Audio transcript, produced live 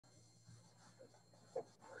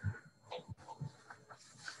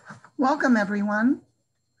Welcome, everyone.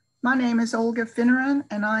 My name is Olga Finneran,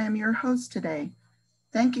 and I am your host today.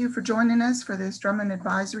 Thank you for joining us for this Drummond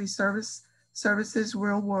Advisory Services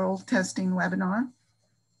Real-World Testing webinar.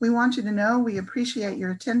 We want you to know we appreciate your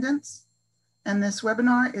attendance, and this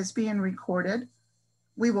webinar is being recorded.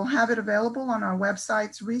 We will have it available on our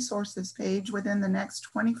website's resources page within the next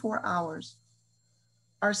 24 hours.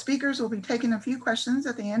 Our speakers will be taking a few questions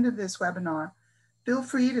at the end of this webinar. Feel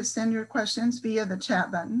free to send your questions via the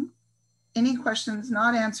chat button. Any questions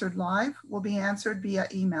not answered live will be answered via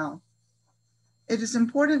email. It is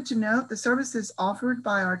important to note the services offered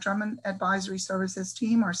by our Drummond Advisory Services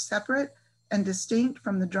team are separate and distinct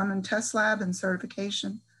from the Drummond Test Lab and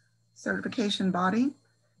certification body.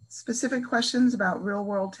 Specific questions about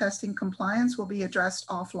real-world testing compliance will be addressed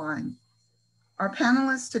offline. Our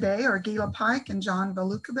panelists today are Gila Pike and John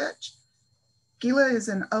Valukovich. Gila is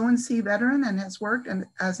an ONC veteran and has worked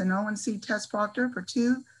as an ONC test proctor for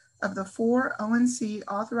 2 of the 4 ONC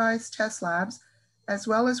authorized test labs, as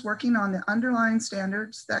well as working on the underlying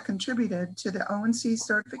standards that contributed to the ONC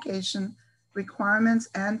certification requirements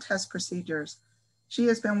and test procedures. She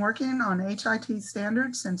has been working on HIT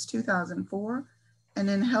standards since 2004 and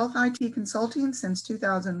in health IT consulting since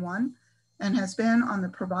 2001, and has been on the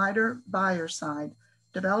provider buyer side,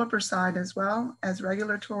 developer side, as well as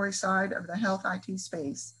regulatory side of the health IT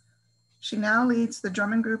space. She now leads the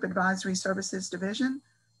Drummond Group Advisory Services Division,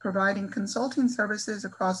 providing consulting services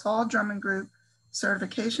across all Drummond Group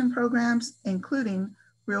certification programs, including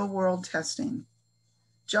real-world testing.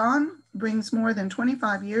 John brings more than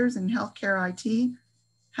 25 years in healthcare IT,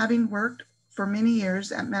 having worked for many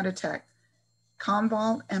years at Meditech,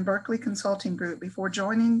 Commvault, and Berkeley Consulting Group before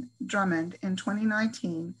joining Drummond in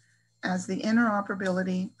 2019 as the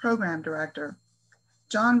Interoperability Program Director.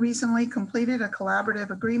 John recently completed a collaborative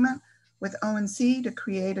agreement with ONC to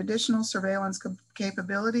create additional surveillance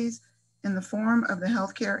capabilities in the form of the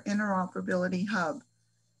Healthcare Interoperability Hub.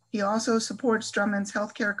 He also supports Drummond's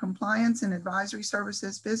healthcare compliance and advisory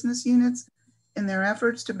services business units in their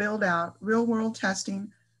efforts to build out real-world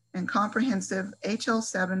testing and comprehensive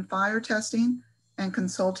HL7 fire testing and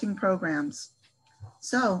consulting programs.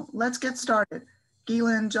 So let's get started.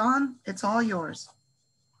 Gila and John, it's all yours.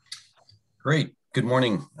 Great. Good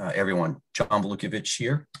morning, everyone. John Valukovich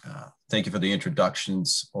here. Thank you for the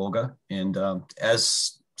introductions, Olga. And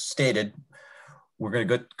as stated, we're going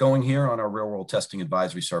to get going here on our Real-World Testing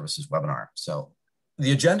Advisory Services webinar. So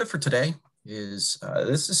the agenda for today is,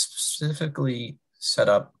 this is specifically set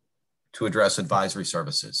up to address advisory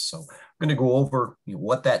services. So I'm going to go over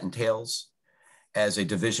what that entails as a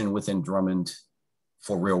division within Drummond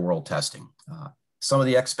for real-world testing. Some of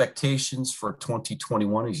the expectations for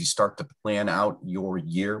 2021 as you start to plan out your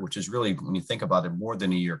year, which is really, when you think about it, more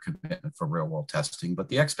than a year commitment for real world testing, but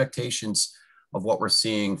the expectations of what we're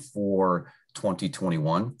seeing for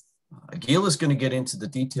 2021. Gil is going to get into the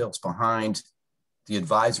details behind the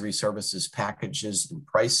advisory services packages and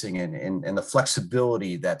pricing and the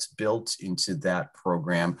flexibility that's built into that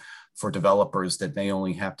program for developers that may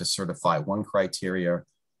only have to certify one criteria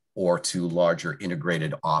or 2 larger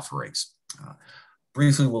integrated offerings.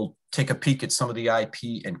 Briefly, we'll take a peek at some of the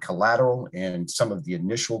IP and collateral and some of the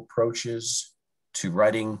initial approaches to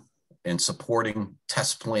writing and supporting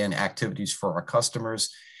test plan activities for our customers,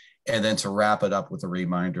 and then to wrap it up with a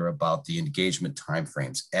reminder about the engagement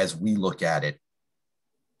timeframes as we look at it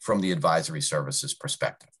from the advisory services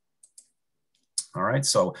perspective. All right,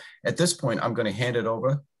 so at this point, I'm going to hand it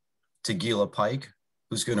over to Gila Pike,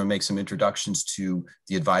 who's going to make some introductions to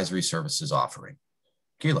the advisory services offering.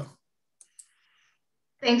 Gila.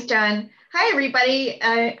 Thanks, John. Hi, everybody.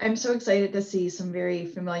 I'm so excited to see some very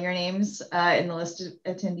familiar names in the list of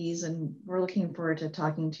attendees, and we're looking forward to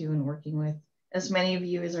talking to and working with as many of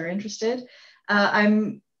you as are interested.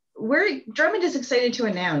 Drummond is excited to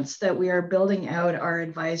announce that we are building out our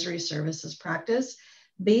advisory services practice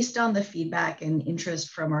based on the feedback and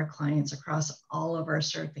interest from our clients across all of our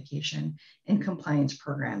certification and compliance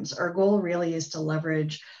programs. Our goal really is to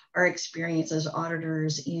leverage our experience as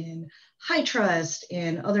auditors in high trust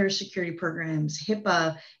and other security programs,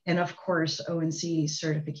 HIPAA, and of course, ONC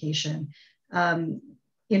certification,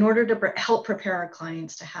 in order to help prepare our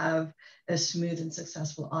clients to have a smooth and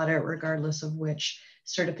successful audit, regardless of which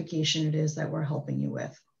certification it is that we're helping you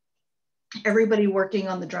with. Everybody working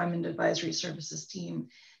on the Drummond Advisory Services team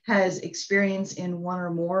has experience in 1 or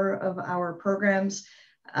more of our programs,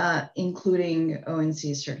 including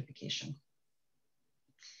ONC certification.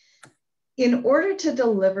 In order to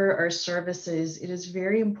deliver our services, it is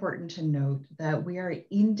very important to note that we are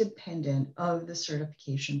independent of the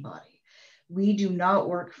certification body. We do not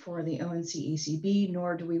work for the ONC ACB,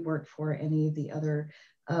 nor do we work for any of the other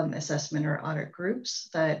assessment or audit groups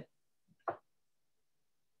that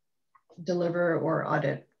deliver or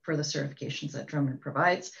audit for the certifications that Drummond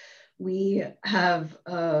provides. We have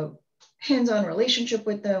a hands-on relationship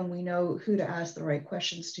with them. We know who to ask the right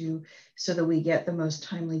questions to so that we get the most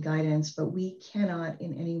timely guidance, but we cannot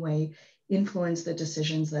in any way influence the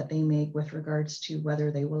decisions that they make with regards to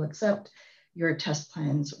whether they will accept your test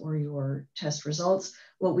plans or your test results.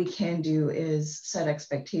 What we can do is set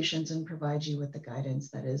expectations and provide you with the guidance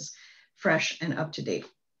that is fresh and up to date.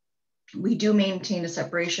 We do maintain a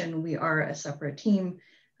separation. We are a separate team.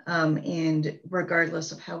 And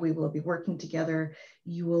regardless of how we will be working together,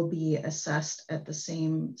 you will be assessed at the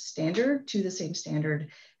same standard, to the same standard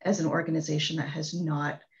as an organization that has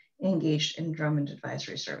not engaged in Drummond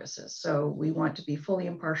Advisory Services. So we want to be fully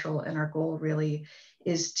impartial, and our goal really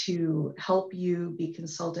is to help you be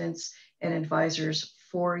consultants and advisors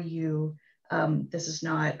for you. This is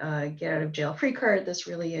not a get out of jail free card. This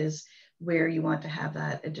really is where you want to have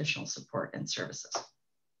that additional support and services.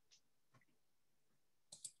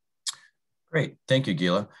 Great, thank you,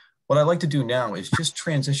 Gila. What I'd like to do now is just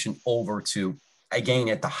transition over to, again,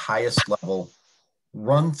 at the highest level,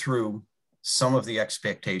 run through some of the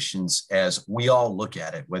expectations as we all look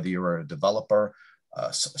at it, whether you're a developer,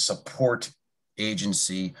 support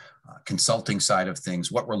agency, consulting side of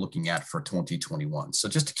things, what we're looking at for 2021. So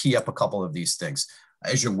just to key up a couple of these things,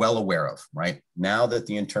 as you're well aware of, right? Now that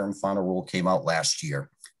the interim final rule came out last year,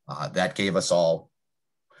 that gave us all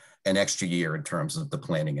an extra year in terms of the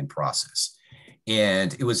planning and process.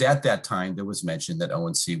 And it was at that time that was mentioned that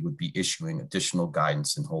ONC would be issuing additional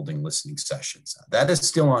guidance and holding listening sessions. That is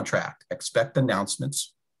still on track. Expect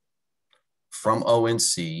announcements from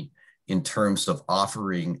ONC in terms of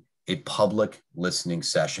offering a public listening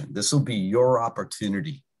session. This will be your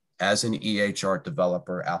opportunity as an EHR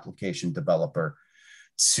developer, application developer,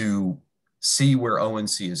 to see where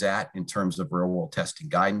ONC is at in terms of real world testing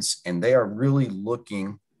guidance. And they are really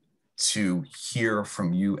looking to hear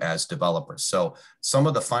from you as developers. So some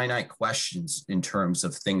of the finite questions in terms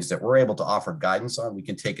of things that we're able to offer guidance on, we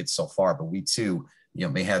can take it so far, but we too,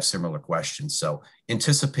 may have similar questions. So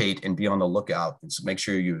anticipate and be on the lookout, and so make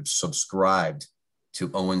sure you've subscribed to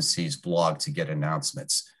ONC's blog to get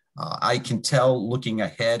announcements. I can tell, looking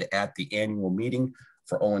ahead at the annual meeting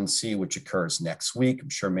for ONC, which occurs next week, I'm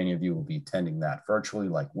sure many of you will be attending that virtually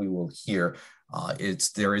like we will here.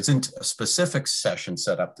 There isn't a specific session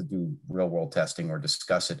set up to do real world testing or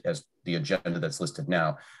discuss it as the agenda that's listed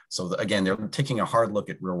now. So again, they're taking a hard look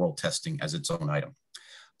at real world testing as its own item.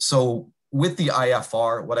 So with the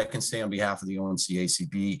IFR, what I can say on behalf of the ONC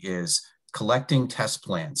ACB is collecting test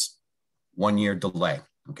plans, 1 year delay.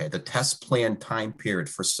 Okay, the test plan time period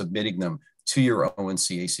for submitting them to your ONC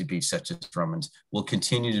ACB, such as Drummond's, will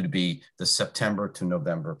continue to be the September to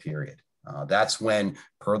November period. That's when,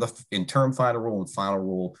 per the interim final rule and final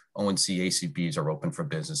rule, ONC ACBs are open for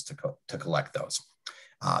business to collect those.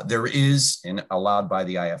 There is, and allowed by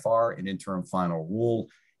the IFR, an interim final rule,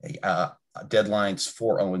 deadlines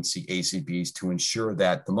for ONC ACBs to ensure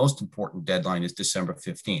that the most important deadline is December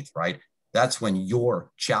 15th, right? That's when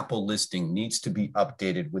your chapel listing needs to be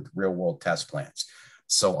updated with real world test plans.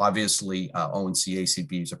 So obviously ONC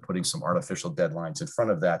ACBs are putting some artificial deadlines in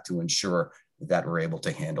front of that to ensure that we're able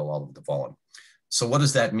to handle all of the volume. So what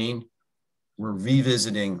does that mean? We're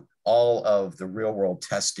revisiting all of the real world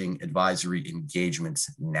testing advisory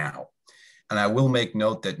engagements now. And I will make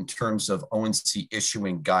note that in terms of ONC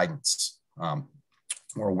issuing guidance,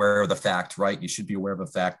 we're aware of the fact, right? You should be aware of the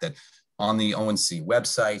fact that on the ONC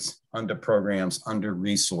website, under programs, under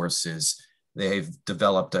resources, they've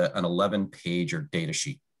developed an 11-pager data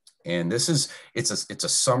sheet. And this is, it's a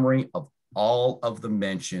summary of all of the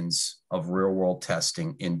mentions of real world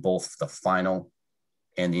testing in both the final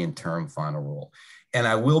and the interim final rule. And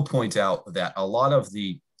I will point out that a lot of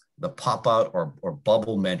the pop out or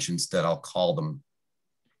bubble mentions, that I'll call them,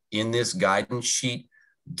 in this guidance sheet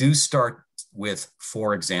do start with,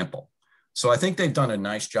 for example. So I think they've done a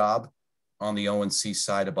nice job on the ONC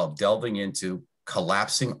side about delving into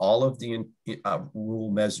collapsing all of the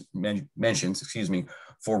rule mentions,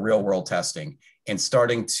 for real world testing and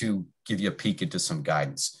starting to give you a peek into some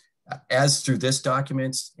guidance. As through this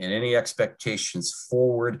document and any expectations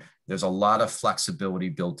forward, there's a lot of flexibility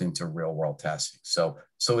built into real world testing. So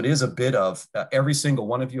it is a bit of every single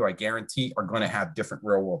one of you, I guarantee, are going to have different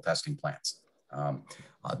real world testing plans.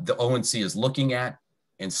 The ONC is looking at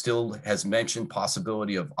and still has mentioned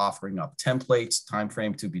possibility of offering up templates,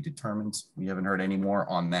 timeframe to be determined. We haven't heard any more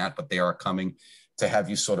on that, but they are coming to have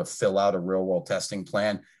you sort of fill out a real world testing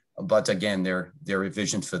plan. But again, their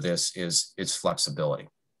vision for this is flexibility.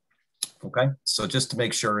 Okay, so just to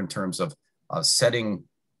make sure in terms of setting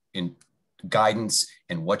in guidance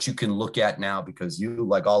and what you can look at now, because you,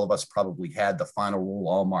 like all of us, probably had the final rule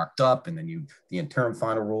all marked up, and then the interim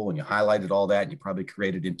final rule, and you highlighted all that, and you probably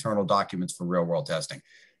created internal documents for real world testing.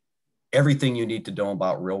 Everything you need to know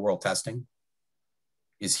about real world testing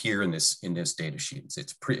is here in this data sheet.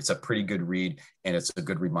 It's a pretty good read, and it's a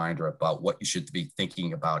good reminder about what you should be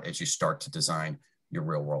thinking about as you start to design your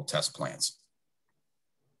real world test plans.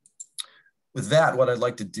 With that, what I'd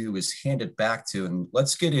like to do is hand it back to, and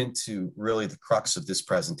let's get into really the crux of this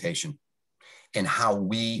presentation and how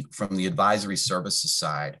we, from the advisory services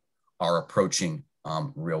side, are approaching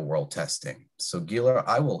real world testing. So Gila,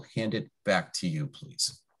 I will hand it back to you,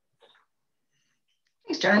 please.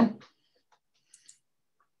 Thanks, John.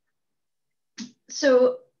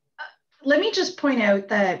 So let me just point out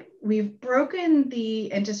that we've broken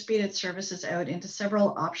the anticipated services out into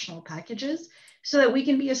several optional packages so that we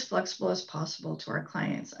can be as flexible as possible to our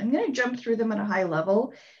clients. I'm going to jump through them at a high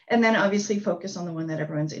level and then obviously focus on the one that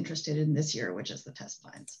everyone's interested in this year, which is the test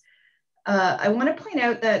plans. I want to point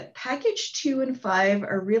out that package 2 and 5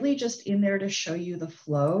 are really just in there to show you the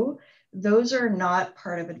flow. Those are not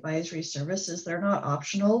part of advisory services. They're not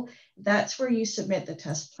optional. That's where you submit the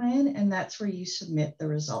test plan, and that's where you submit the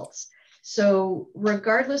results. So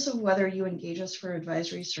regardless of whether you engage us for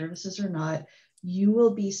advisory services or not, you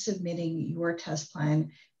will be submitting your test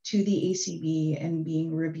plan to the ACB and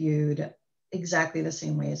being reviewed exactly the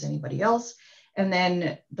same way as anybody else. And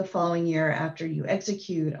then the following year, after you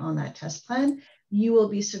execute on that test plan, you will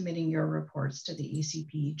be submitting your reports to the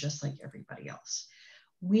ACP just like everybody else.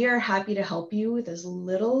 We are happy to help you with as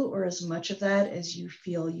little or as much of that as you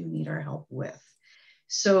feel you need our help with.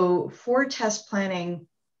 So for test planning,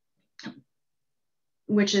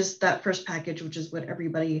 which is that first package, which is what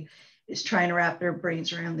everybody is trying to wrap their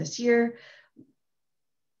brains around this year,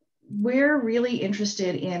 we're really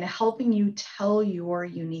interested in helping you tell your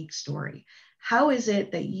unique story. How is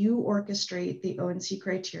it that you orchestrate the ONC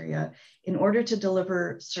criteria in order to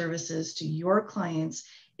deliver services to your clients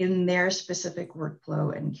in their specific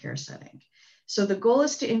workflow and care setting? So the goal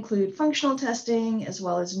is to include functional testing as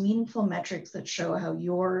well as meaningful metrics that show how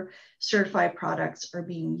your certified products are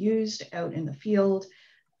being used out in the field,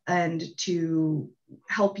 and to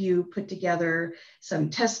help you put together some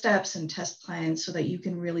test steps and test plans so that you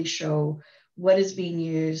can really show what is being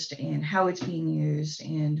used and how it's being used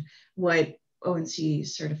and what ONC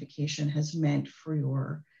certification has meant for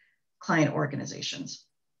your client organizations.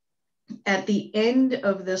 At the end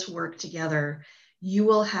of this work together, you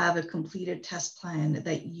will have a completed test plan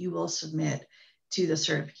that you will submit to the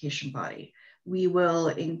certification body. We will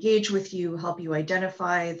engage with you, help you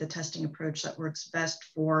identify the testing approach that works best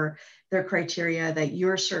for their criteria that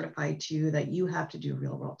you're certified to, that you have to do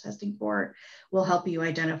real world testing for. We'll help you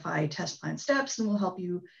identify test plan steps, and we'll help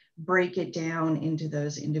you break it down into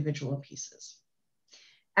those individual pieces.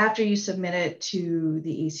 After you submit it to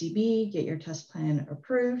the ACB, get your test plan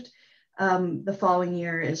approved, the following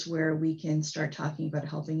year is where we can start talking about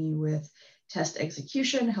helping you with test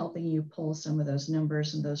execution, helping you pull some of those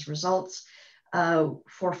numbers and those results.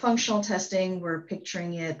 For functional testing, we're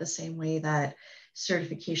picturing it the same way that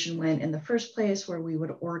certification went in the first place, where we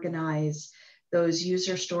would organize those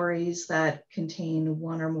user stories that contain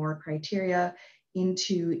one or more criteria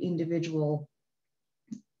into individual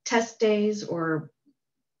test days, or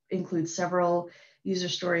include several user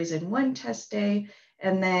stories in one test day,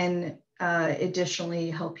 and then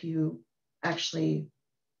additionally help you actually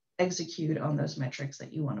execute on those metrics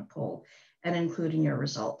that you want to pull and include in your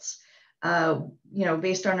results.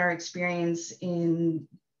 Based on our experience in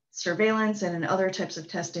surveillance and in other types of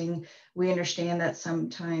testing, we understand that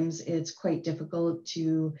sometimes it's quite difficult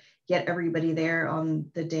to get everybody there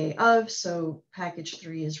on the day of. So package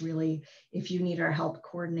 3 is really, if you need our help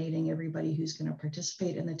coordinating everybody who's going to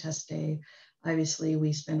participate in the test day. Obviously,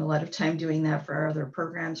 we spend a lot of time doing that for our other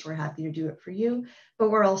programs. We're happy to do it for you,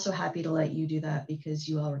 but we're also happy to let you do that because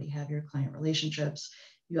you already have your client relationships.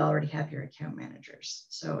 You already have your account managers.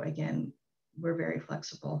 So again, we're very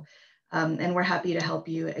flexible, and we're happy to help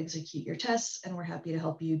you execute your tests, and we're happy to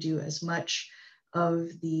help you do as much of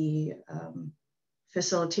the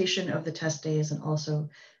facilitation of the test days and also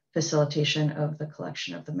facilitation of the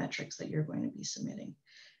collection of the metrics that you're going to be submitting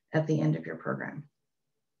at the end of your program.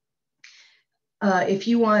 If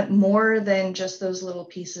you want more than just those little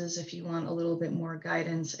pieces, if you want a little bit more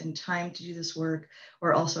guidance and time to do this work,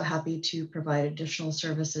 we're also happy to provide additional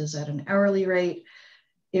services at an hourly rate.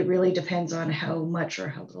 It really depends on how much or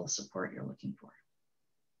how little support you're looking for.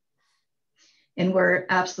 And we're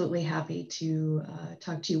absolutely happy to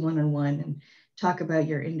talk to you one-on-one and talk about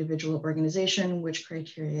your individual organization, which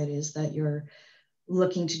criteria it is that you're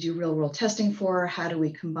looking to do real world testing for. How do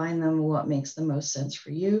we combine them? What makes the most sense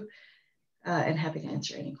for you? And happy to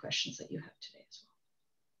answer any questions that you have today as well.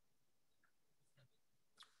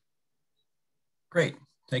 Great.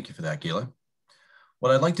 Thank you for that, Gila.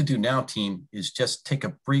 What I'd like to do now, team, is just take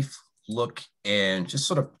a brief look and just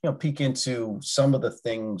sort of peek into some of the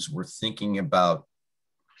things we're thinking about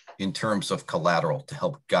in terms of collateral to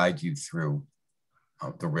help guide you through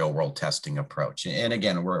the real world testing approach. And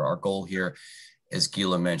again, our goal here, as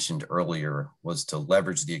Gila mentioned earlier, was to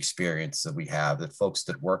leverage the experience that we have, that folks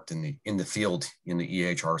that worked in the field in the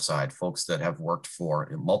EHR side, folks that have worked for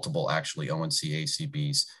multiple actually ONC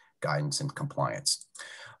ACBs, guidance and compliance.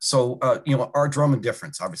 So, our Drummond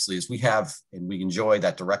difference, obviously, is we have, and we enjoy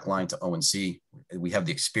that direct line to ONC. We have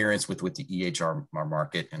the experience with the EHR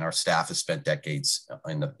market, and our staff has spent decades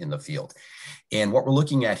in the field. And what we're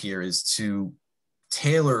looking at here is to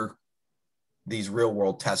tailor these real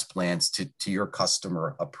world test plans to your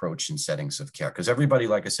customer approach and settings of care. Because everybody,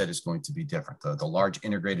 like I said, is going to be different. The large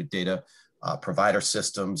integrated data provider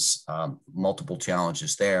systems, multiple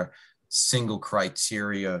challenges there, single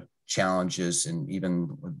criteria challenges, and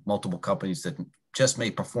even multiple companies that just may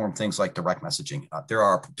perform things like direct messaging. There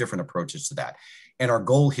are different approaches to that. And our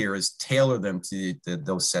goal here is tailor them to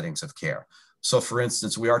those settings of care. So for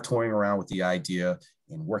instance, we are toying around with the idea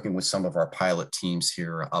and working with some of our pilot teams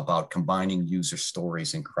here about combining user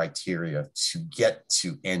stories and criteria to get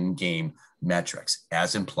to end game metrics.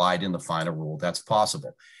 As implied in the final rule, that's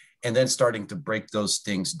possible. And then starting to break those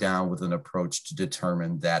things down with an approach to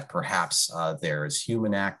determine that perhaps there's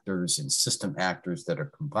human actors and system actors that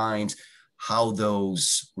are combined, how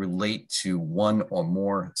those relate to one or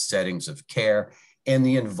more settings of care, and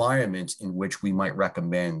the environment in which we might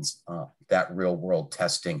recommend that real world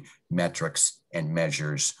testing metrics and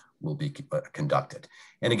measures will be conducted.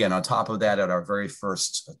 And again, on top of that, at our very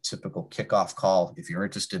first typical kickoff call, if you're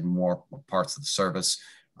interested in more parts of the service,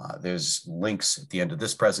 there's links at the end of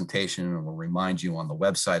this presentation, and we'll remind you on the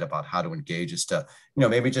website about how to engage us to,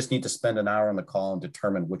 maybe just need to spend an hour on the call and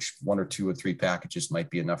determine which 1 or 2 or 3 packages might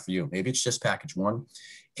be enough for you. Maybe it's just package 1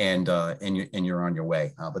 and you're on your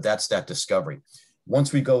way. But that's that discovery.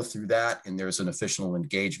 Once we go through that and there's an official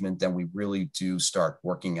engagement, then we really do start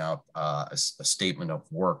working out a statement of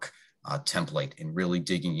work template and really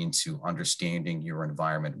digging into understanding your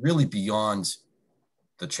environment, really beyond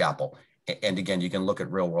the chapel. And again, you can look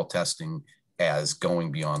at real world testing as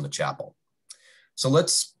going beyond the chapel. So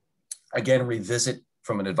let's again revisit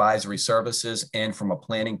from an advisory services and from a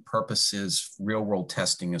planning purposes, real world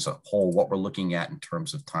testing as a whole, what we're looking at in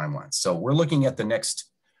terms of timelines. So we're looking at the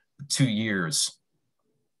next 2 years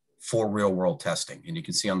for real world testing. And you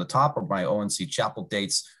can see on the top are my ONC chapel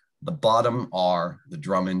dates. The bottom are the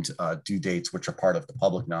Drummond due dates, which are part of the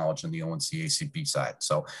public knowledge on the ONC ACB side.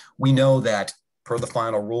 So we know that per the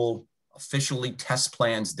final rule, officially test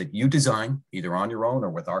plans that you design, either on your own or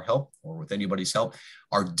with our help or with anybody's help,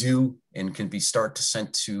 are due and can be start to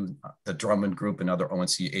sent to the Drummond Group and other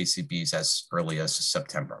ONC ACBs as early as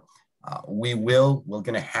September. We're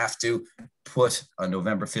going to have to put a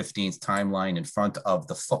November 15th timeline in front of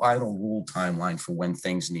the final rule timeline for when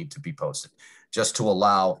things need to be posted, just to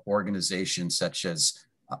allow organizations such as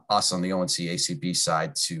us on the ONC ACB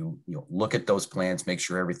side to look at those plans, make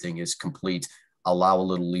sure everything is complete, allow a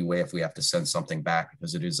little leeway if we have to send something back,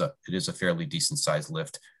 because it is a fairly decent sized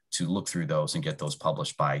lift to look through those and get those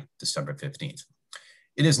published by December 15th.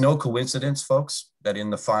 It is no coincidence, folks, that in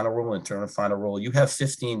the final rule, internal final rule, you have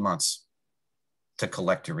 15 months to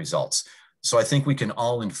collect your results. So I think we can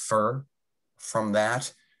all infer from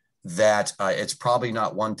that it's probably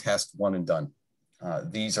not one test, one and done.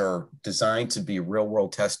 These are designed to be real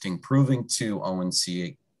world testing, proving to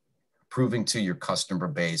ONC, proving to your customer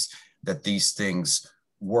base that these things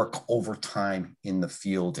work over time in the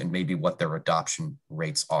field and maybe what their adoption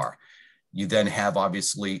rates are. You then have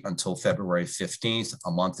obviously until February 15th,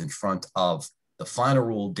 a month in front of the final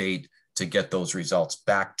rule date to get those results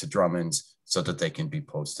back to Drummond's so that they can be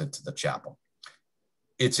posted to the chapel.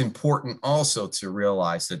 It's important also to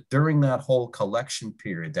realize that during that whole collection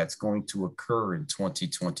period that's going to occur in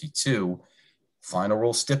 2022, final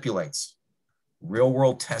rule stipulates real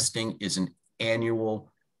world testing is an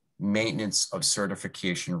annual maintenance of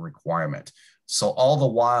certification requirement. So all the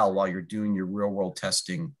while you're doing your real world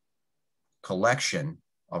testing collection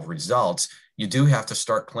of results, you do have to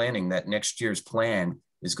start planning that next year's plan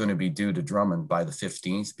is going to be due to Drummond by the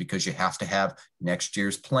 15th, because you have to have next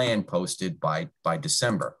year's plan posted by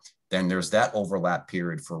December. Then there's that overlap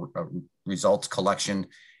period for results collection,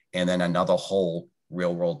 and then another whole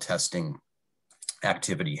real world testing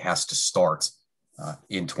activity has to start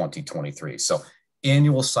in 2023. So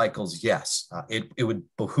Annual cycles, yes. It would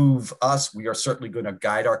behoove us. We are certainly going to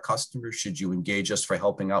guide our customers should you engage us for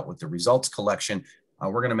helping out with the results collection.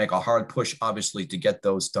 We're going to make a hard push, obviously, to get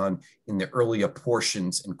those done in the earlier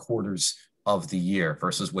portions and quarters of the year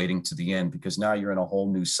versus waiting to the end, because now you're in a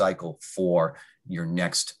whole new cycle for your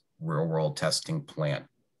next real world testing plan.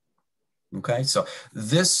 Okay, so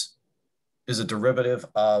this is a derivative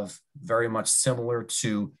of very much similar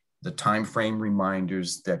to the time frame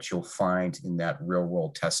reminders that you'll find in that real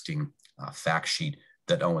world testing fact sheet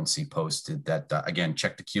that ONC posted. That again,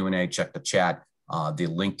 check the Q&A, check the chat. The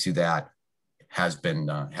link to that has been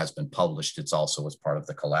published. It's also as part of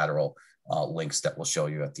the collateral links that we'll show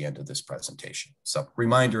you at the end of this presentation. So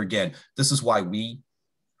reminder again, this is why we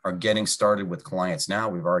are getting started with clients now.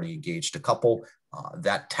 We've already engaged a couple.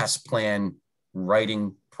 That test plan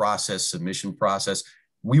writing process, submission process,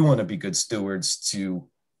 we want to be good stewards to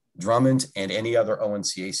Drummond and any other ONC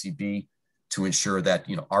ACB to ensure that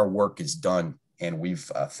our work is done and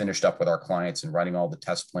we've finished up with our clients and writing all the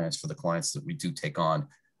test plans for the clients that we do take on,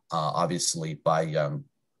 obviously by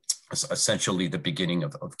essentially the beginning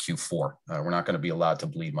of Q4. We're not going to be allowed to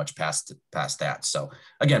bleed much past that. So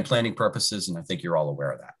again, planning purposes, and I think you're all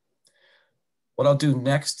aware of that. What I'll do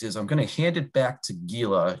next is I'm going to hand it back to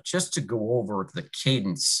Gila just to go over the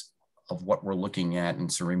cadence of what we're looking at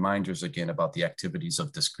and some reminders again about the activities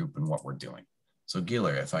of this group and what we're doing. So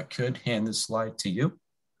Gila, if I could hand this slide to you.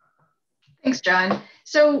 Thanks, John.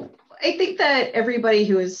 So I think that everybody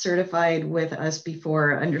who is certified with us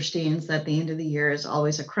before understands that the end of the year is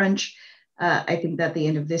always a crunch. I think that the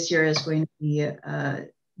end of this year is going to be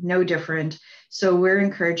no different. So we're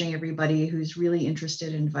encouraging everybody who's really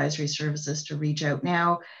interested in advisory services to reach out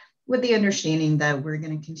now with the understanding that we're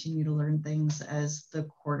going to continue to learn things as the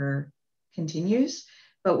quarter continues.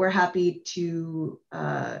 But we're happy to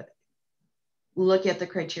look at the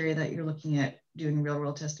criteria that you're looking at doing real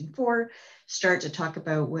world testing for, start to talk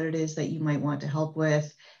about what it is that you might want to help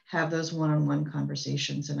with, have those one-on-one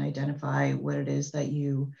conversations and identify what it is that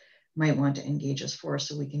you might want to engage us for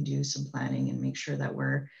so we can do some planning and make sure that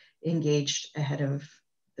we're engaged ahead of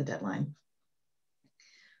the deadline.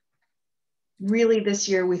 Really this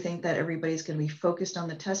year, we think that everybody's going to be focused on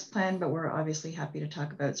the test plan, but we're obviously happy to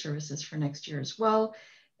talk about services for next year as well.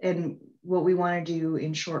 And what we want to do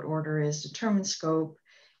in short order is determine scope,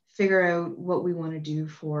 figure out what we want to do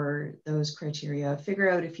for those criteria, figure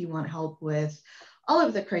out if you want help with all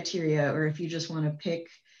of the criteria, or if you just want to pick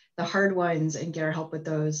the hard ones and get our help with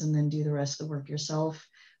those and then do the rest of the work yourself.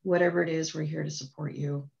 Whatever it is, we're here to support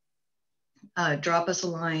you. Drop us a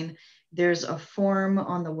line. There's a form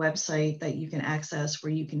on the website that you can access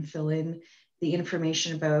where you can fill in the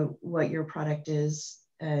information about what your product is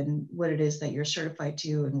and what it is that you're certified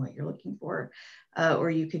to and what you're looking for.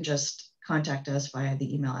 Or you can just contact us via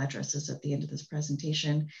the email addresses at the end of this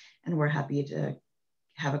presentation, and we're happy to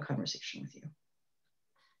have a conversation with you.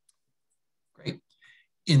 Great.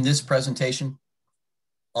 In this presentation,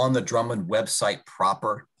 on the Drummond website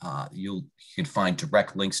proper, you can find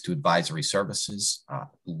direct links to advisory services,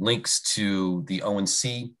 links to the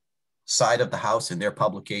ONC side of the house and their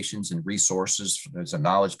publications and resources. There's a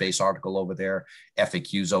knowledge base article over there,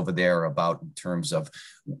 FAQs over there about in terms of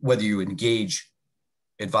whether you engage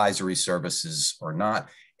advisory services or not.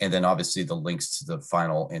 And then obviously the links to the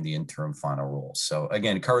final and the interim final rules. So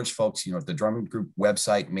again, encourage folks, at the Drummond Group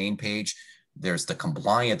website main page, there's the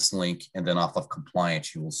compliance link, and then off of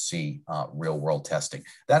compliance, you will see real world testing.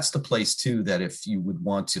 That's the place too, that if you would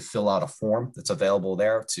want to fill out a form that's available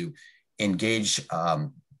there to engage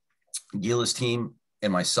Gila's team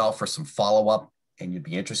and myself for some follow-up, and you'd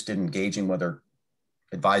be interested in engaging whether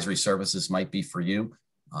advisory services might be for you.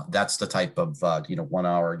 That's the type of 1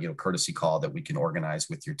 hour courtesy call that we can organize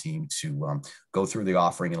with your team to go through the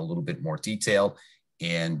offering in a little bit more detail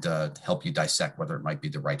and help you dissect whether it might be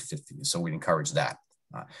the right fit for you. So we encourage that.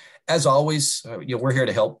 As always, we're here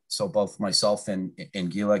to help. So both myself and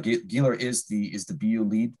Gila is the BU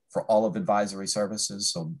lead for all of advisory services.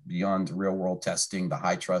 So beyond the real world testing, the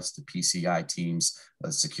high trust, the PCI teams,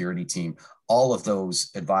 the security team, all of those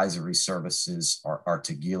advisory services are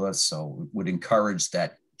to Gila. So would encourage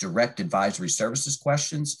that direct advisory services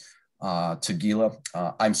questions to Gila.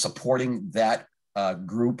 I'm supporting that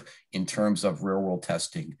group in terms of real world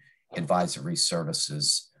testing advisory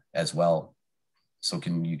services as well. So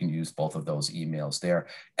you can use both of those emails there.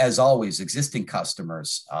 As always, existing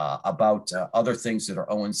customers about other things that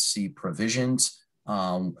are ONC provisions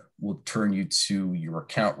will turn you to your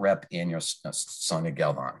account rep and your Sonia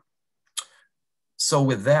Galvan. So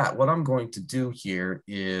with that, what I'm going to do here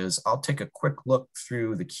is I'll take a quick look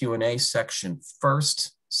through the Q&A section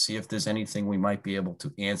first. see if there's anything we might be able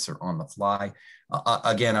to answer on the fly.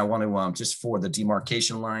 Again, I want to, just for the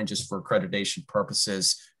demarcation line, just for accreditation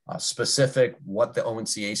purposes, specific what the ONC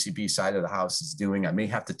ACB side of the house is doing. I may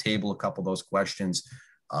have to table a couple of those questions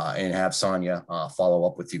and have Sonia follow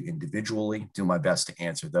up with you individually, do my best to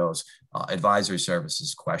answer those. Advisory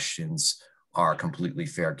services questions are completely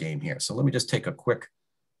fair game here. So let me just take a quick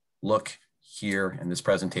look here, and this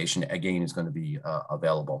presentation again is going to be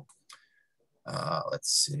available.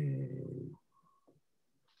 Let's see.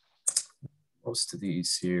 Most of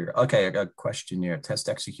these here. Okay, I got a question here. Test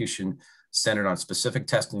execution centered on specific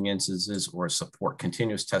testing instances or support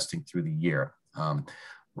continuous testing through the year.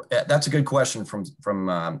 That's a good question from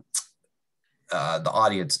the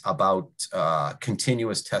audience about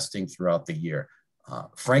continuous testing throughout the year.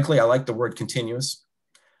 Frankly, I like the word continuous.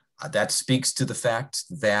 That speaks to the fact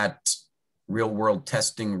that real world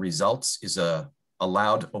testing results is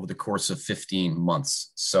allowed over the course of 15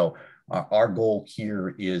 months. So our goal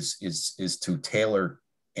here is to tailor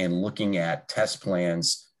and looking at test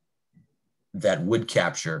plans that would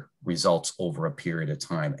capture results over a period of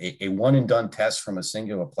time. A one and done test from a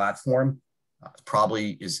singular platform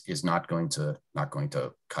probably is not going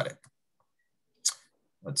to cut it.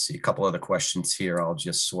 Let's see, a couple other questions here. I'll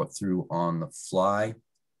just sort through on the fly.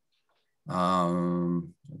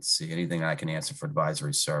 Let's see, anything I can answer for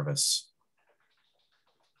advisory service.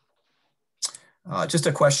 Just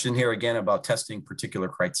a question here again about testing particular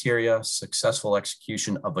criteria, successful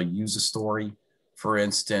execution of a user story, for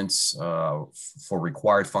instance, for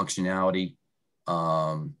required functionality,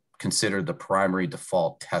 consider the primary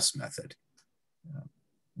default test method.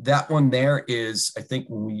 That one there is, I think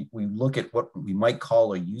when we look at what we might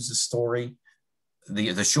call a user story,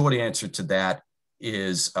 the short answer to that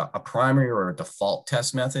is a primary or a default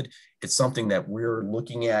test method. It's something that we're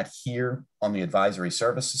looking at here on the advisory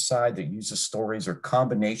services side. The user stories or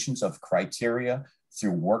combinations of criteria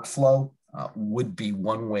through workflow would be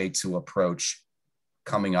one way to approach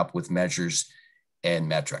coming up with measures and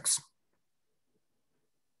metrics.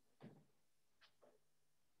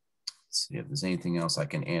 Let's see if there's anything else I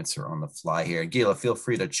can answer on the fly here. Gila, feel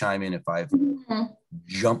free to chime in if I've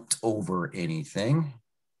jumped over anything.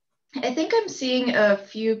 I think I'm seeing a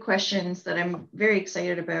few questions that I'm very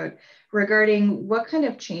excited about regarding what kind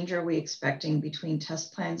of change are we expecting between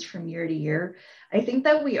test plans from year to year. I think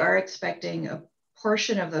that we are expecting a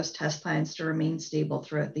portion of those test plans to remain stable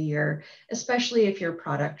throughout the year, especially if your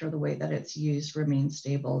product or the way that it's used remains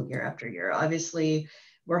stable year after year. Obviously,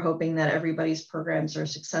 we're hoping that everybody's programs are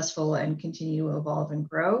successful and continue to evolve and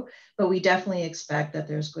grow, but we definitely expect that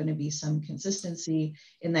there's going to be some consistency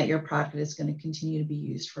in that your product is going to continue to be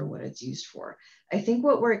used for what it's used for. I think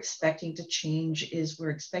what we're expecting to change is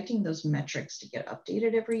we're expecting those metrics to get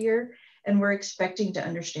updated every year, and we're expecting to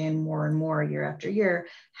understand more and more year after year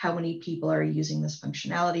how many people are using this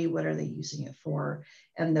functionality, what are they using it for,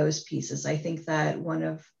 and those pieces. I think that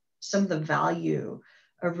some of the value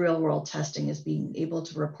of real world testing is being able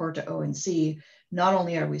to report to ONC, not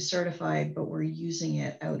only are we certified, but we're using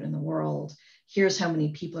it out in the world. Here's how many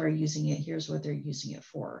people are using it. Here's what they're using it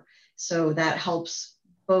for. So that helps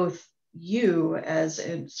both you as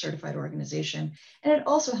a certified organization, and it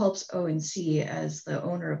also helps ONC as the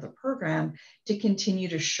owner of the program to continue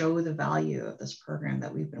to show the value of this program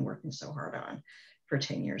that we've been working so hard on for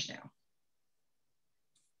 10 years now.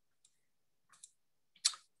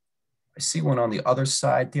 I see one on the other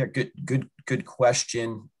side there. Good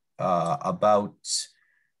question about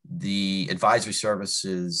the advisory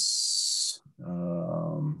services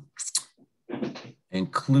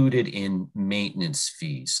included in maintenance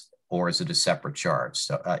fees, or is it a separate charge?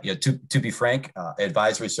 So yeah, to be frank,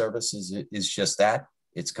 advisory services is just that.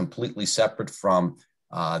 It's completely separate from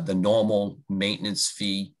the normal maintenance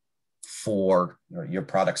fee for your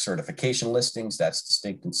product certification listings. That's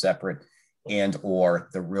distinct and separate, and or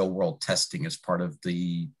the real world testing as part of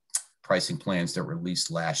the pricing plans that were released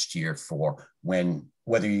last year for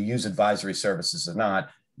whether you use advisory services or not,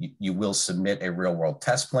 you will submit a real world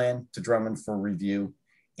test plan to Drummond for review,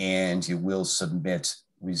 and you will submit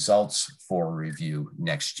results for review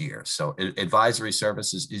next year. So advisory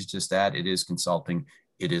services is just that. It is consulting.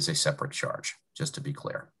 It is a separate charge, just to be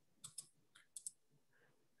clear.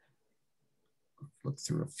 Look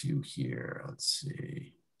through a few here. Let's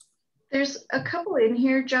see. There's a couple in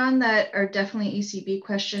here, John, that are definitely ECB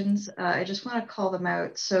questions. I just want to call them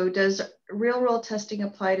out. So does real world testing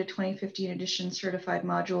apply to 2015 edition certified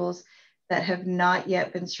modules that have not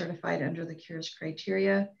yet been certified under the CURES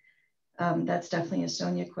criteria? That's definitely a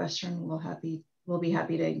Sonia question. We'll be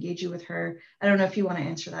happy to engage you with her. I don't know if you want to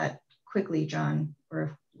answer that quickly, John, or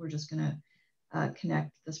if we're just going to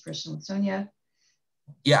connect this person with Sonia.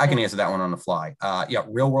 Yeah, I can answer that one on the fly. Yeah,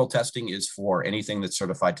 real world testing is for anything that's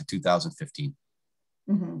certified to 2015.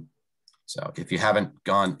 Mm-hmm. So if you haven't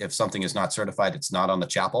gone, if something is not certified, it's not on the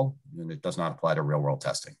chapel, then it does not apply to real world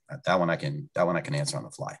testing. That one I can answer on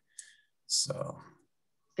the fly. So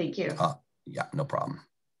thank you. Yeah, no problem.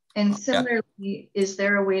 And similarly, is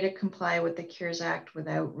there a way to comply with the CARES Act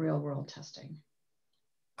without real world testing?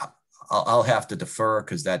 I'll have to defer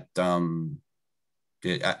because that,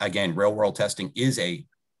 again, real world testing is a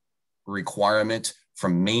requirement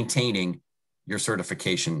from maintaining your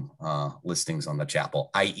certification listings on the chapel,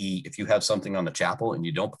 i.e. if you have something on the chapel and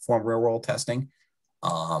you don't perform real world testing,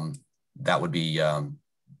 that would be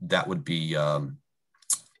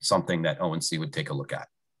something that ONC would take a look at.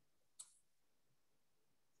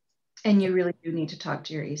 And you really do need to talk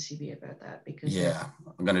to your ACB about that, because yeah,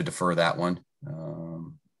 I'm going to defer that one.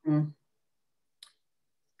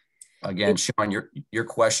 Again, Sean, your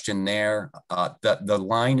question there, the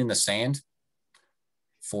line in the sand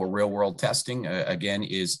for real world testing, again,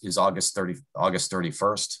 is August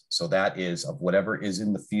 31st. So that is of whatever is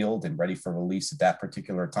in the field and ready for release at that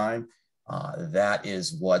particular time. That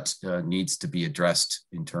is what needs to be addressed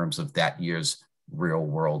in terms of that year's real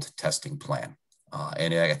world testing plan.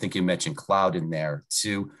 And I think you mentioned cloud in there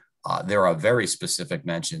too. There are very specific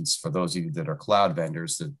mentions for those of you that are cloud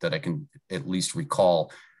vendors that I can at least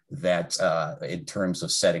recall that in terms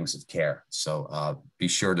of settings of care. So be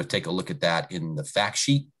sure to take a look at that in the fact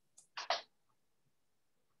sheet.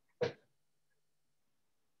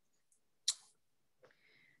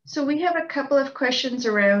 So we have a couple of questions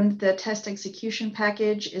around the test execution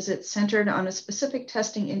package. Is it centered on a specific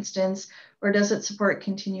testing instance, or does it support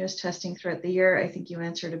continuous testing throughout the year? I think you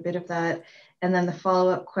answered a bit of that. And then the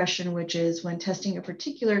follow-up question, which is when testing a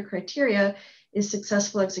particular criteria, is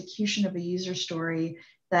successful execution of a user story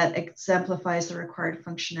that exemplifies the required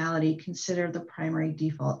functionality considered the primary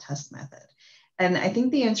default test method? And I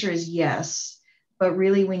think the answer is yes, but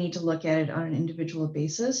really we need to look at it on an individual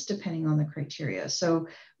basis depending on the criteria. So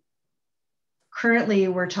currently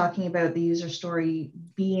we're talking about the user story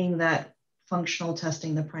being that functional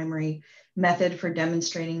testing, the primary method for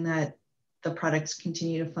demonstrating that the products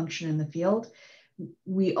continue to function in the field.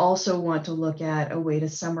 We also want to look at a way to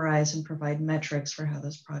summarize and provide metrics for how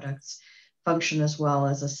those products function as well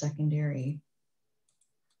as a secondary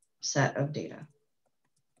set of data.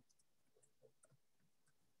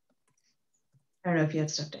 I don't know if you had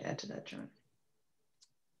stuff to add to that, John.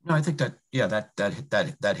 No, I think that, yeah,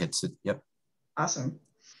 that hits it. Yep. Awesome.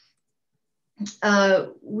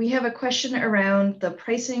 We have a question around the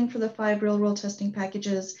pricing for the 5 real world testing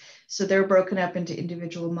packages. So they're broken up into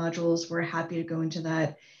individual modules. We're happy to go into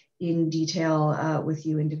that in detail with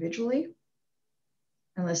you individually,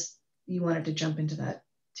 unless you wanted to jump into that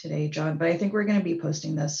today, John. But I think we're going to be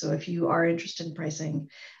posting this. So if you are interested in pricing,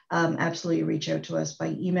 absolutely reach out to us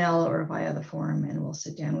by email or via the forum, and we'll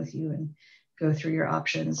sit down with you and go through your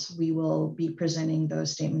options. We will be presenting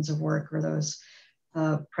those statements of work or those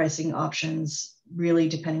pricing options, really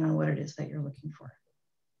depending on what it is that you're looking for.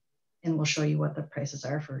 And we'll show you what the prices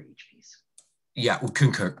are for each piece. Yeah, we'll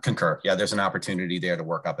concur. Yeah, there's an opportunity there to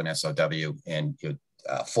work up an SOW and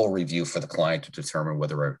full review for the client to determine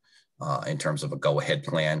whether in terms of a go-ahead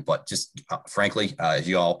plan. But just frankly, as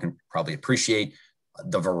you all can probably appreciate,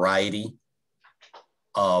 the variety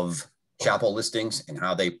of chapel listings and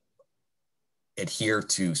how they adhere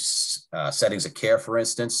to settings of care, for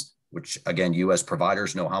instance, which again, you as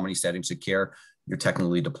providers know how many settings of care you're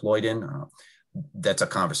technically deployed in. That's a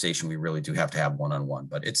conversation we really do have to have one-on-one,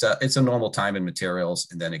 but it's a normal time and materials.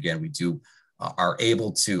 And then again, we do are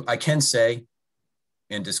able to, I can say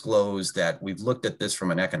and disclose that we've looked at this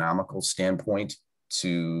from an economical standpoint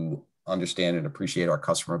to understand and appreciate our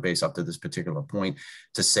customer base up to this particular point,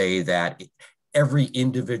 to say that every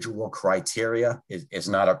individual criteria is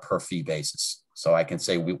not a per fee basis. So I can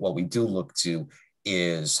say what we do look to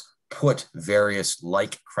is put various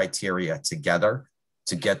like criteria together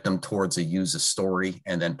to get them towards a user story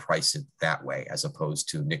and then price it that way, as opposed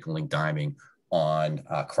to nickel and diming on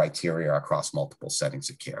criteria across multiple settings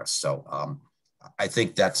of care. So I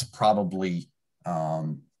think that's probably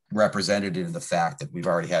represented in the fact that we've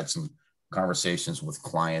already had some conversations with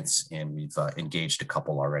clients and we've engaged a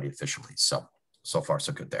couple already officially. So far,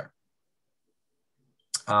 so good there.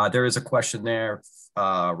 There is a question there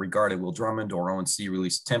regarding will Drummond or ONC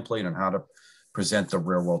release a template on how to present the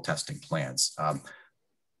real world testing plans.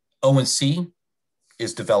 ONC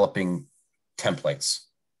is developing templates.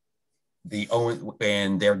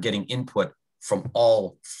 And they're getting input from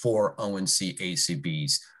all 4 ONC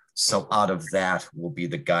ACBs. So out of that will be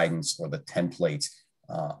the guidance or the template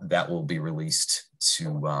that will be released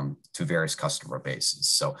to various customer bases.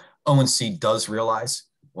 So ONC does realize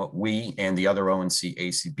what we and the other ONC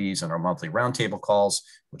ACBs on our monthly roundtable calls,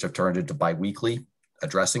 which have turned into biweekly,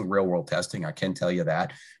 addressing real world testing, I can tell you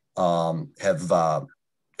that,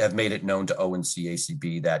 have made it known to ONC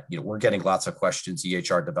ACB that, you know, we're getting lots of questions.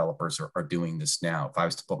 EHR developers are doing this now. If I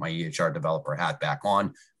was to put my EHR developer hat back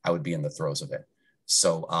on, I would be in the throes of it.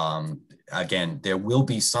 So again, there will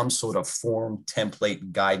be some sort of form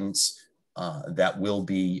template guidance that will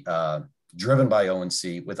be driven by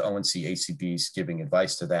ONC, with ONC ACBs giving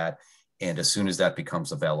advice to that. And as soon as that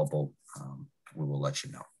becomes available, we will let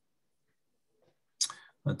you know.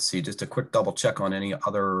 Let's see, just a quick double check on any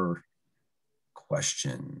other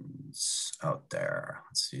questions out there.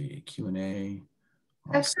 Let's see, Q&A.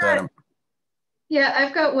 Yeah,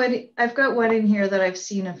 I've got one in here that I've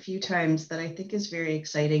seen a few times that I think is very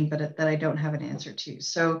exciting, but that I don't have an answer to.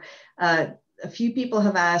 So a few people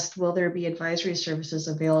have asked, will there be advisory services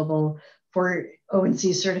available for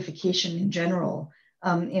ONC certification in general,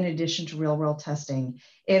 in addition to real world testing?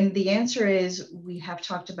 And the answer is, we have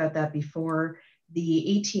talked about that before.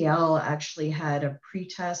 The ATL actually had a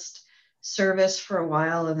pre-test service for a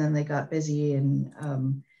while, and then they got busy, and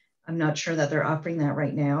I'm not sure that they're offering that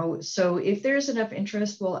right now. So if there's enough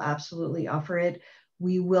interest, we'll absolutely offer it.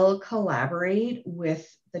 We will collaborate with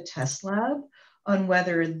the test lab on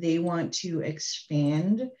whether they want to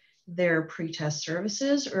expand their pre-test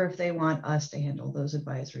services or if they want us to handle those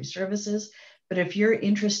advisory services. But if you're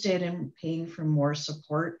interested in paying for more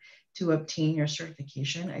support to obtain your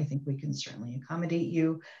certification, I think we can certainly accommodate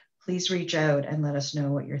you. Please reach out and let us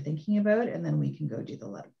know what you're thinking about, and then we can go do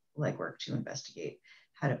the legwork to investigate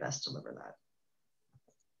how to best deliver that.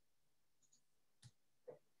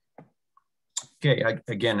 Okay,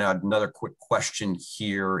 again, another quick question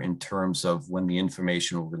here in terms of when the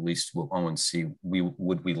information will release to ONC,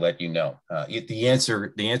 would we let you know? The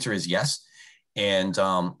answer is yes, and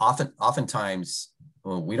oftentimes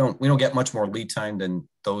we don't get much more lead time than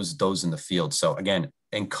those in the field. So again,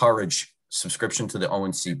 encourage subscription to the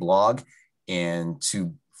ONC blog and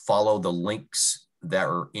to follow the links that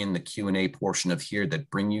are in the Q&A portion of here that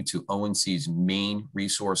bring you to ONC's main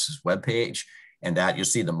resources webpage. And that you'll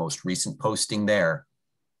see the most recent posting there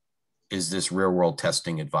is this real world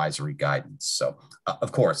testing advisory guidance. So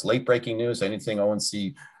of course, late breaking news, anything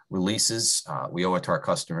ONC releases, we owe it to our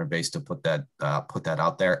customer base to put that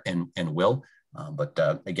out there, and will. But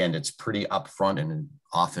again, it's pretty upfront and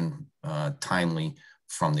often timely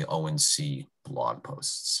from the ONC blog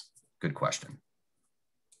posts. Good question.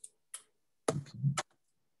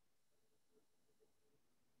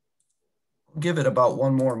 I'll give it about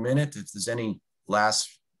one more minute. If there's any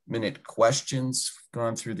last minute questions,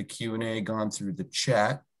 gone through the Q&A, gone through the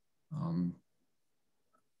chat.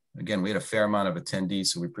 Again, we had a fair amount of attendees,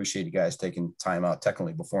 so we appreciate you guys taking time out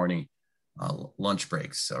technically before any lunch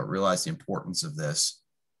breaks. So realize the importance of this,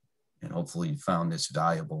 and hopefully you found this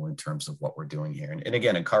valuable in terms of what we're doing here. And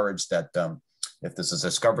again, encourage that if this is a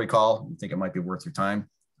discovery call, you think it might be worth your time.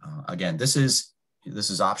 Again, this is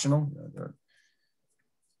optional,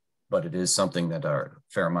 but it is something that a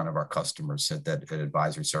fair amount of our customers said that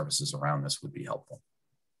advisory services around this would be helpful.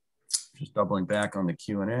 Just doubling back on the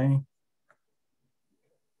Q&A.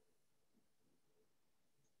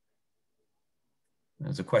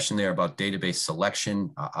 There's a question there about database selection.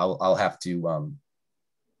 I'll have to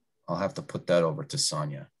put that over to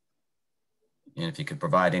Sonia. And if you could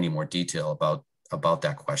provide any more detail about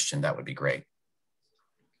that question, that would be great.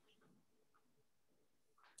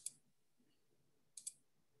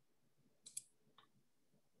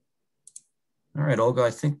 All right, Olga,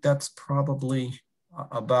 I think that's probably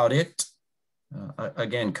about it.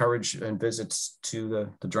 Again, encourage and visits to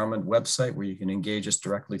the Drummond website where you can engage us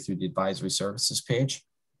directly through the advisory services page.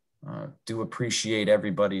 Do appreciate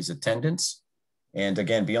everybody's attendance. And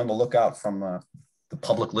again, be on the lookout from the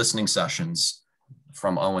public listening sessions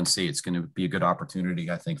from ONC. It's going to be a good opportunity,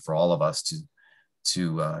 I think, for all of us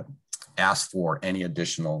to ask for any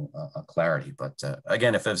additional clarity. But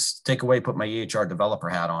again, if it's takeaway, put my EHR developer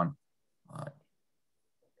hat on.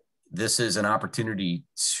 This is an opportunity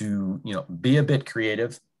to, be a bit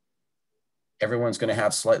creative. Everyone's going to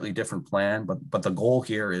have slightly different plan, but the goal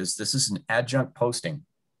here is this is an adjunct posting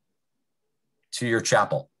to your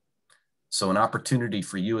chapel. So an opportunity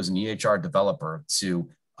for you as an EHR developer to,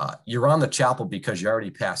 you're on the chapel because you already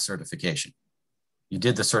passed certification. You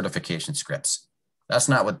did the certification scripts. That's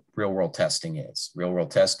not what real world testing is. Real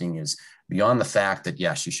world testing is beyond the fact that,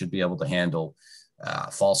 yes, you should be able to handle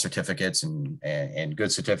false certificates and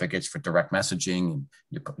good certificates for direct messaging, and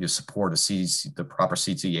you support the proper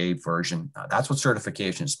CTA version. That's what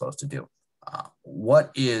certification is supposed to do.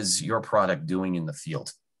 What is your product doing in the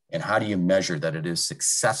field? And how do you measure that it is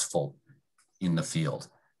successful in the field?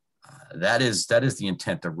 That is the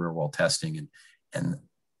intent of real world testing. And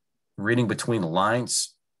reading between the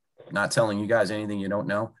lines, not telling you guys anything you don't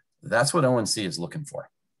know, that's what ONC is looking for.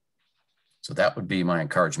 So that would be my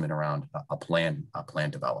encouragement around a plan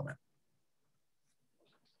development.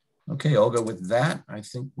 Okay, Olga, with that, I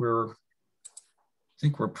think we're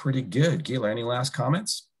pretty good. Gila, any last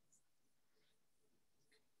comments?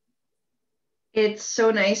 It's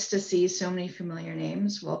so nice to see so many familiar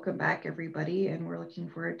names. Welcome back, everybody, and we're looking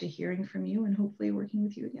forward to hearing from you and hopefully working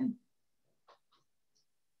with you again.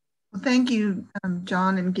 Well, thank you,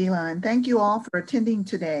 John and Gila, and thank you all for attending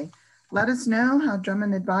today. Let us know how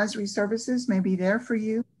Drummond Advisory Services may be there for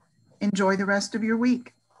you. Enjoy the rest of your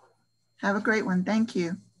week. Have a great one. Thank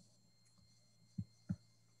you.